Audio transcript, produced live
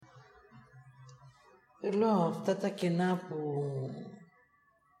Θέλω αυτά τα κενά που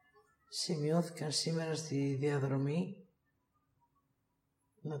σημειώθηκαν σήμερα στη διαδρομή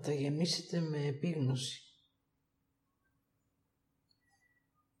να τα γεμίσετε με επίγνωση.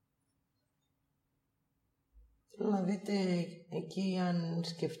 Θέλω να δείτε εκεί αν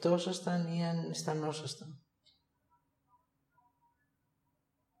σκεφτόσασταν ή αν αισθανόσασταν.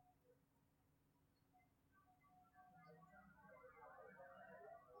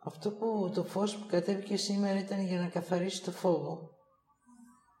 Αυτό που το φως που κατέβηκε σήμερα ήταν για να καθαρίσει το φόβο.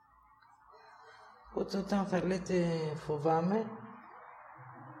 Οπότε όταν θα λέτε φοβάμαι,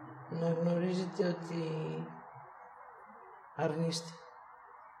 να γνωρίζετε ότι αρνείστε.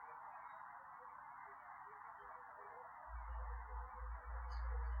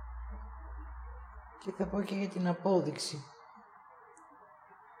 Και θα πω και για την απόδειξη.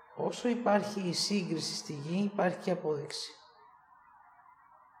 Όσο υπάρχει η σύγκριση στη γη, υπάρχει και απόδειξη.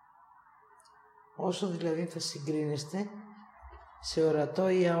 Όσο δηλαδή θα συγκρίνεστε σε ορατό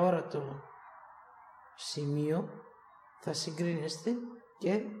ή αόρατο σημείο, θα συγκρίνεστε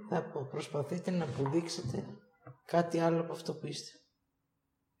και θα προσπαθείτε να αποδείξετε κάτι άλλο από αυτό που είστε.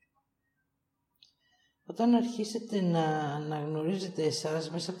 Όταν αρχίσετε να αναγνωρίζετε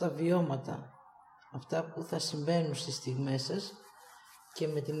εσάς μέσα από τα βιώματα, αυτά που θα συμβαίνουν στις στιγμές σας και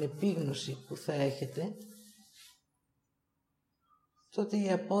με την επίγνωση που θα έχετε, τότε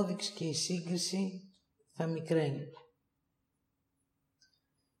η απόδειξη και η σύγκριση θα μικραίνει.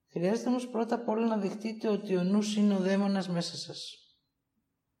 Χρειάζεται όμως πρώτα απ' όλα να δεχτείτε ότι ο νους είναι ο δαίμονας μέσα σας.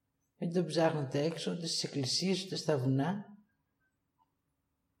 Μην τον ψάχνετε έξω, ούτε στις εκκλησίες, ούτε στα βουνά.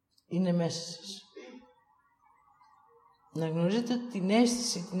 Είναι μέσα σας. Να γνωρίζετε ότι την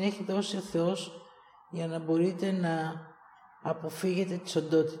αίσθηση την έχει δώσει ο Θεός για να μπορείτε να αποφύγετε τις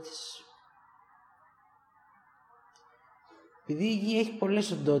οντότητες. Επειδή η γη έχει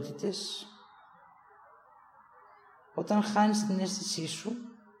πολλές οντότητες, όταν χάνεις την αίσθησή σου,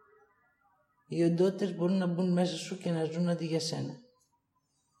 οι οντότητες μπορούν να μπουν μέσα σου και να ζουν αντί για σένα.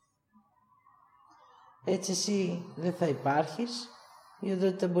 Έτσι εσύ δεν θα υπάρχεις, η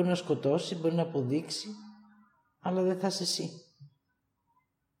οντότητα μπορεί να σκοτώσει, μπορεί να αποδείξει, αλλά δεν θα είσαι εσύ.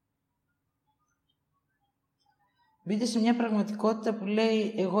 Μπείτε σε μια πραγματικότητα που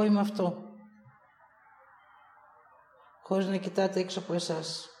λέει εγώ είμαι αυτό, χωρίς να κοιτάτε έξω από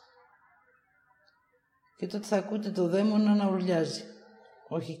εσάς. Και τότε θα ακούτε το δαίμονα να ουρλιάζει.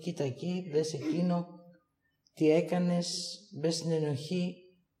 Όχι, κοίτα εκεί, δες εκείνο, τι έκανες, μπες στην ενοχή.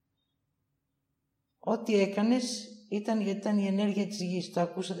 Ό,τι έκανες ήταν γιατί ήταν η ενέργεια της γης, το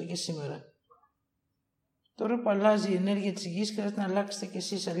ακούσατε και σήμερα. Τώρα που αλλάζει η ενέργεια της γης, χρειάζεται να αλλάξετε κι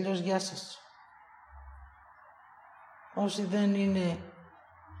εσείς, αλλιώς γεια σας. Όσοι δεν είναι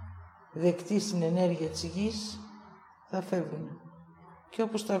δεκτοί στην ενέργεια της γης, θα φεύγουν. Και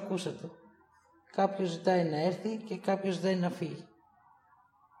όπως το ακούσατε, κάποιος ζητάει να έρθει και κάποιος δεν να φύγει.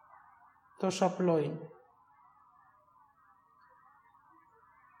 Τόσο απλό είναι.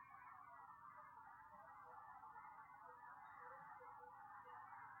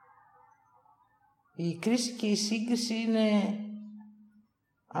 Η κρίση και η σύγκριση είναι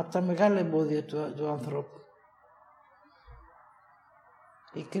από τα μεγάλα εμπόδια του ανθρώπου.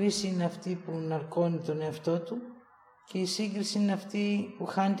 Η κρίση είναι αυτή που ναρκώνει τον εαυτό του και η σύγκριση είναι αυτή που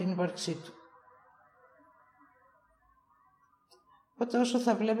χάνει την ύπαρξή του. Οπότε όσο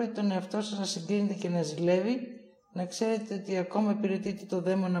θα βλέπετε τον εαυτό σας να συγκρίνεται και να ζηλεύει, να ξέρετε ότι ακόμα υπηρετείτε το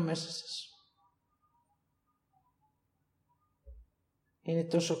δαίμονα μέσα σας. Είναι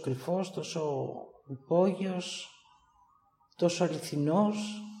τόσο κρυφός, τόσο υπόγειος, τόσο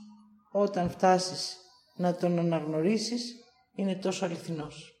αληθινός. Όταν φτάσεις να τον αναγνωρίσεις, είναι τόσο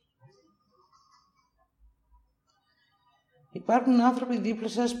αληθινός. Υπάρχουν άνθρωποι δίπλα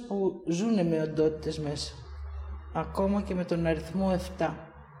σας που ζουν με οντότητες μέσα. Ακόμα και με τον αριθμό 7.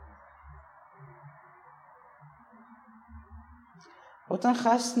 Όταν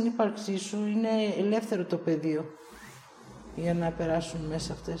χάσεις την ύπαρξή σου, είναι ελεύθερο το πεδίο για να περάσουν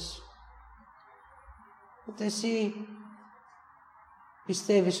μέσα αυτές. Οπότε εσύ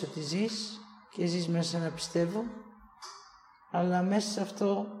πιστεύεις ότι ζεις και ζεις μέσα σε ένα πιστεύω, αλλά μέσα σε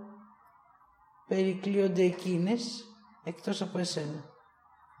αυτό περικλείονται εκείνες εκτός από εσένα.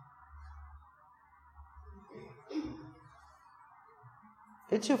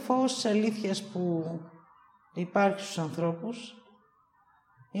 Έτσι ο φόβος της αλήθειας που υπάρχει στους ανθρώπους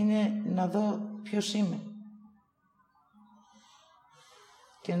είναι να δω ποιος είμαι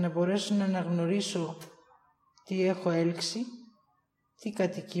και να μπορέσω να αναγνωρίσω τι έχω έλξει, τι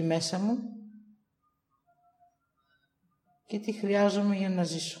κατοικεί μέσα μου και τι χρειάζομαι για να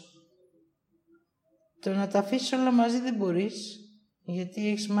ζήσω. Το να τα αφήσεις όλα μαζί δεν μπορείς, γιατί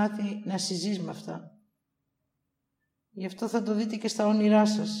έχεις μάθει να συζείς με αυτά. Γι' αυτό θα το δείτε και στα όνειρά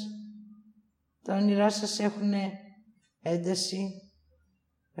σας. Τα όνειρά σας έχουν ένταση,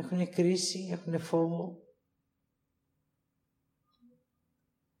 έχουν κρίση, έχουν φόβο.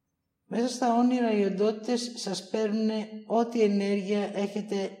 Μέσα στα όνειρα οι οντότητες σας παίρνουν ό,τι ενέργεια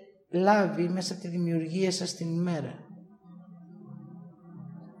έχετε λάβει μέσα από τη δημιουργία σας την ημέρα.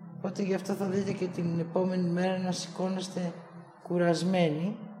 Οπότε γι' αυτό θα δείτε και την επόμενη μέρα να σηκώνεστε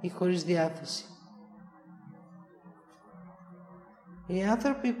κουρασμένοι ή χωρίς διάθεση. Οι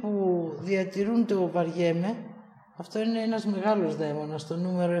άνθρωποι που διατηρούν το βαριέμαι, αυτό είναι ένας μεγάλος δαίμονας, το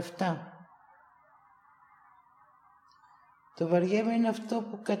νούμερο 7. Το βαριέμαι είναι αυτό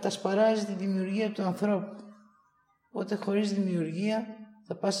που κατασπαράζει τη δημιουργία του ανθρώπου. Οπότε χωρίς δημιουργία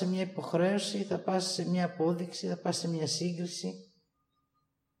θα πας σε μια υποχρέωση, θα πας σε μια απόδειξη, θα πας σε μια σύγκριση.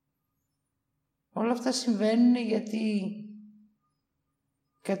 Όλα αυτά συμβαίνουν γιατί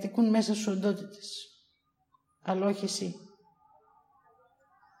κατοικούν μέσα στους οντότητες, αλλά όχι εσύ.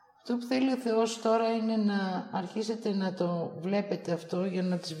 Αυτό που θέλει ο Θεός τώρα είναι να αρχίσετε να το βλέπετε αυτό για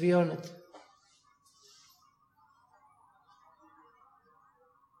να τις βιώνετε.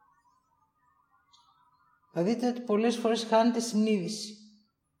 Θα δείτε ότι πολλές φορές χάνετε συνείδηση.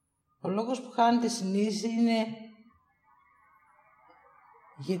 Ο λόγος που χάνετε συνείδηση είναι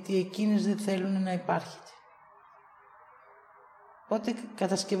γιατί εκείνες δεν θέλουν να υπάρχετε. Οπότε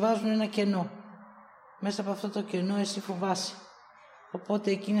κατασκευάζουν ένα κενό. Μέσα από αυτό το κενό εσύ φοβάσαι.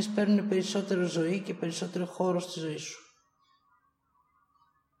 Οπότε εκείνες παίρνουν περισσότερο ζωή και περισσότερο χώρο στη ζωή σου.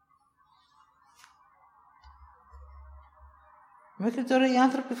 Μέχρι τώρα οι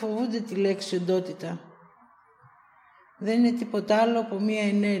άνθρωποι φοβούνται τη λέξη οντότητα. Δεν είναι τίποτα άλλο από μία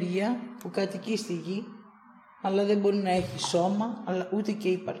ενέργεια που κατοικεί στη γη, αλλά δεν μπορεί να έχει σώμα, αλλά ούτε και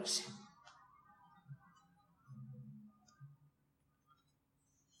ύπαρξη.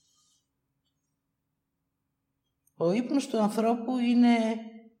 Ο ύπνος του ανθρώπου είναι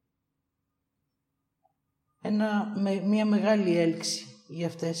μία μεγάλη έλξη για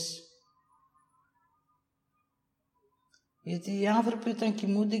αυτές. Γιατί οι άνθρωποι όταν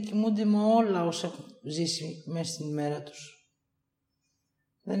κοιμούνται με όλα όσα έχουν ζήσει μέσα στην ημέρα τους.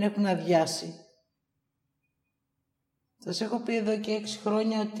 Δεν έχουν αδειάσει. Θα σας έχω πει εδώ και 6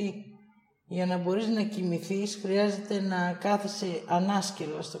 χρόνια ότι για να μπορείς να κοιμηθείς χρειάζεται να κάθεσαι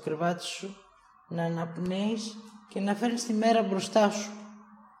ανάσκελα στο κρεβάτι σου, να αναπνέεις και να φέρνεις τη μέρα μπροστά σου.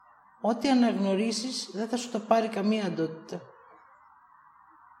 Ό,τι αναγνωρίσεις δεν θα σου το πάρει καμία οντότητα.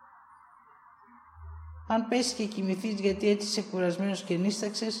 Αν πέσεις και κοιμηθείς γιατί έτσι είσαι κουρασμένος και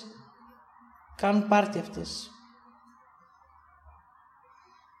νύσταξες, κάνουν πάρτι αυτές.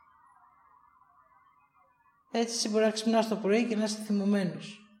 Έτσι εσύ μπορεί να ξυπνάς το πρωί και να είσαι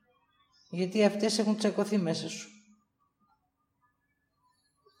θυμωμένος. Γιατί αυτές έχουν τσακωθεί μέσα σου.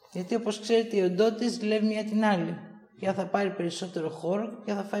 Γιατί όπως ξέρετε οι οντότητες δουλεύουν μία την άλλη. Ποια θα πάρει περισσότερο χώρο και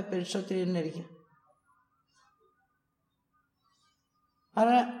ποια θα φάει περισσότερη ενέργεια.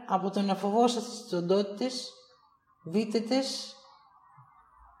 Άρα από το να φοβόσαστε τις οντότητες, δείτε τες,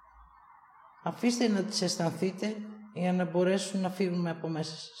 αφήστε να τις αισθανθείτε για να μπορέσουν να φύγουν από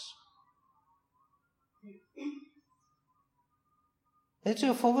μέσα σας. Έτσι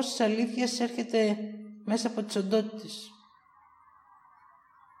ο φόβος της αλήθειας έρχεται μέσα από τις οντότητες,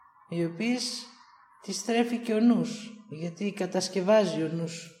 οι οποίες τις τρέφει και ο νους, γιατί κατασκευάζει ο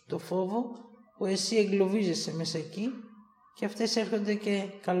νους το φόβο που εσύ εγκλωβίζεσαι μέσα εκεί και αυτές έρχονται και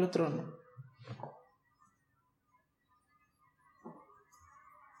καλοτρώνε.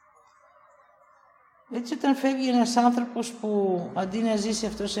 Έτσι όταν φεύγει ένας άνθρωπος που αντί να ζήσει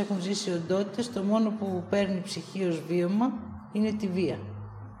αυτός έχουν ζήσει οντότητες, το μόνο που παίρνει η ψυχή ως βίωμα είναι τη βία.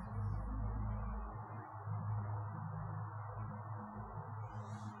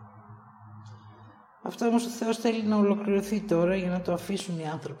 Αυτό όμως ο Θεός θέλει να ολοκληρωθεί τώρα για να το αφήσουν οι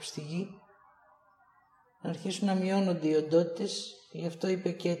άνθρωποι στη γη. Να αρχίσουν να μειώνονται οι οντότητες, γι' αυτό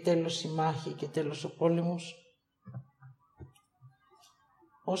είπε και τέλος η μάχη και τέλος ο πόλεμος.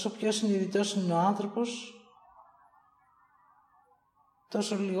 Όσο πιο συνειδητός είναι ο άνθρωπος,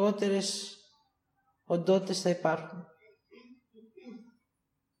 τόσο λιγότερες οντότητες θα υπάρχουν.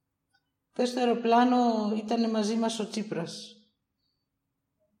 Χθες στο αεροπλάνο ήταν μαζί μας ο Τσίπρας.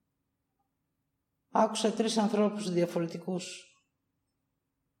 Άκουσα 3 ανθρώπους διαφορετικούς.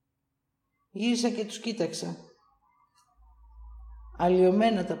 Γύρισα και τους κοίταξα.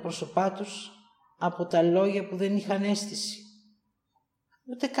 Αλλοιωμένα τα πρόσωπά τους από τα λόγια που δεν είχαν αίσθηση.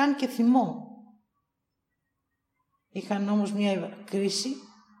 Ούτε καν και θυμό. Είχαν όμως μια κρίση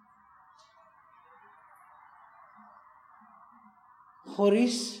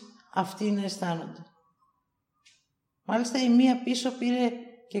χωρίς αυτοί να αισθάνονται. Μάλιστα η μία πίσω πήρε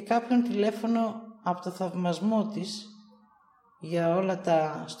και κάποιον τηλέφωνο από το θαυμασμό της για όλα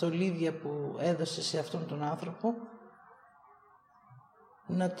τα στολίδια που έδωσε σε αυτόν τον άνθρωπο,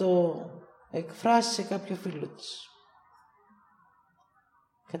 να το εκφράσει σε κάποιο φίλο της.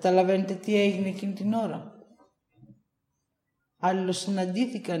 Καταλαβαίνετε τι έγινε εκείνη την ώρα?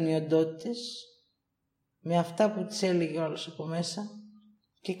 Αλληλοσυναντήθηκαν οι οντότητες με αυτά που τις έλεγε ο άλλος από μέσα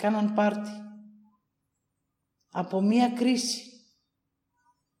και κάναν πάρτι από μία κρίση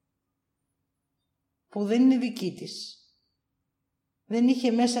που δεν είναι δική της. Δεν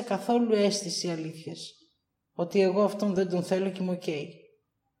είχε μέσα καθόλου αίσθηση αλήθειας, ότι εγώ αυτόν δεν τον θέλω και είμαι οκ.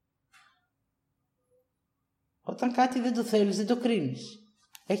 Όταν κάτι δεν το θέλεις, δεν το κρίνεις.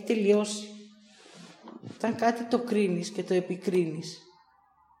 Έχει τελειώσει. Όταν κάτι το κρίνεις και το επικρίνεις,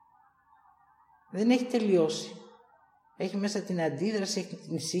 δεν έχει τελειώσει. Έχει μέσα την αντίδραση, έχει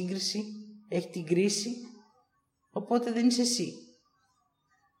την σύγκριση, έχει την κρίση, οπότε δεν είσαι εσύ.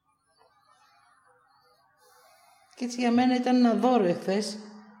 Και έτσι για μένα ήταν ένα δώρο εχθές,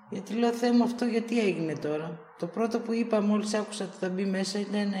 γιατί λέω Θεέ μου αυτό γιατί έγινε τώρα. Το πρώτο που είπα μόλις άκουσα ότι θα μπει μέσα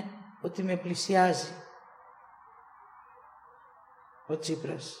ήταν ότι με πλησιάζει ο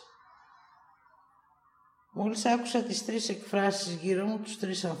Τσίπρας. Μόλις άκουσα τις 3 εκφράσεις γύρω μου, τους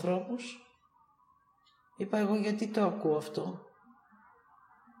 3 ανθρώπους, είπα εγώ γιατί το ακούω αυτό.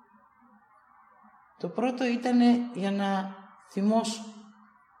 Το πρώτο ήταν για να θυμώσω.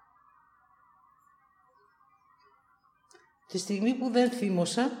 Τη στιγμή που δεν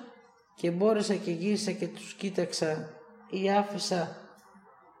θύμωσα και μπόρεσα και γύρισα και τους κοίταξα ή άφησα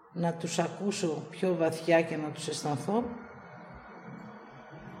να τους ακούσω πιο βαθιά και να τους αισθανθώ,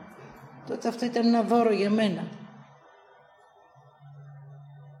 τότε αυτό ήταν ένα δώρο για μένα.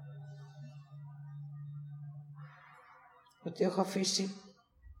 Ότι έχω αφήσει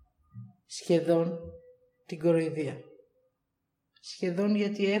σχεδόν την κοροϊδία. Σχεδόν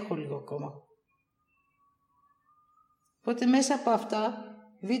γιατί έχω λίγο ακόμα. Οπότε μέσα από αυτά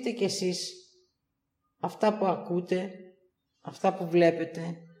δείτε κι εσείς αυτά που ακούτε, αυτά που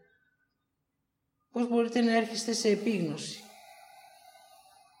βλέπετε, πώς μπορείτε να έρχεστε σε επίγνωση.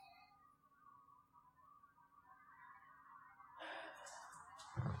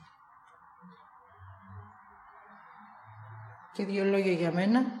 Και 2 λόγια για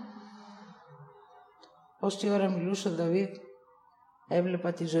μένα. Όση ώρα μιλούσε ο Δαβίδ,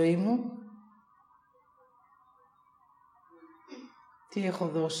 έβλεπα τη ζωή μου, τι έχω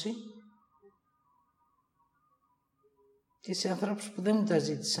δώσει και σε ανθρώπους που δεν μου τα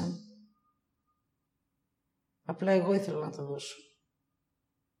ζήτησαν. Απλά εγώ ήθελα να τα δώσω.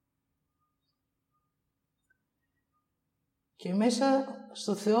 Και μέσα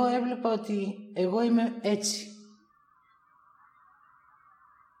στο Θεό έβλεπα ότι εγώ είμαι έτσι.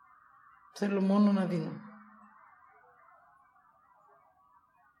 Θέλω μόνο να δίνω.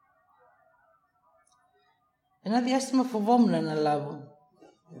 Ένα διάστημα φοβόμουν να λάβω.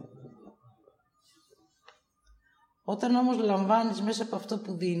 Όταν όμως λαμβάνεις μέσα από αυτό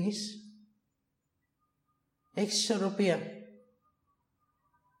που δίνεις, έχεις ισορροπία.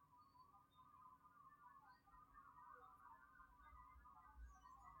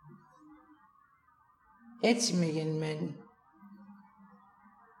 Έτσι είμαι γεννημένη.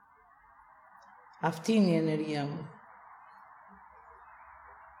 Αυτή είναι η ενέργειά μου.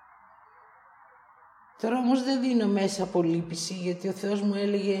 Τώρα όμως δεν δίνω μέσα από λύπηση, γιατί ο Θεός μου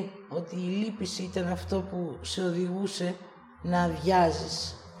έλεγε ότι η λύπηση ήταν αυτό που σε οδηγούσε να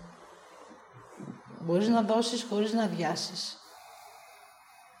αδειάζεις. Μπορείς να δώσεις χωρίς να αδειάσεις.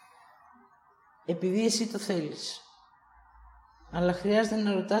 Επειδή εσύ το θέλεις. Αλλά χρειάζεται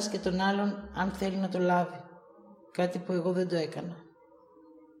να ρωτάς και τον άλλον αν θέλει να το λάβει. Κάτι που εγώ δεν το έκανα.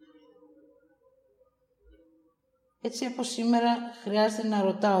 Έτσι από σήμερα χρειάζεται να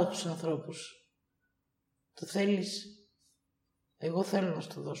ρωτάω τους ανθρώπους. Το θέλεις? Εγώ θέλω να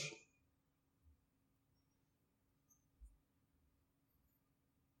σου το δώσω.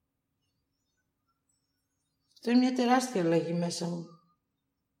 Αυτό είναι μια τεράστια αλλαγή μέσα μου.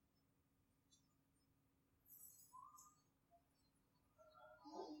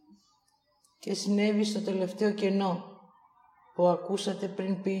 Και συνέβη στο τελευταίο κενό που ακούσατε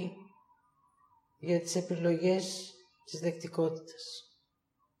πριν πει για τις επιλογές της δεκτικότητας.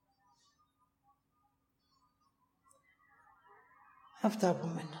 Αυτά από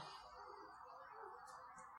μένα.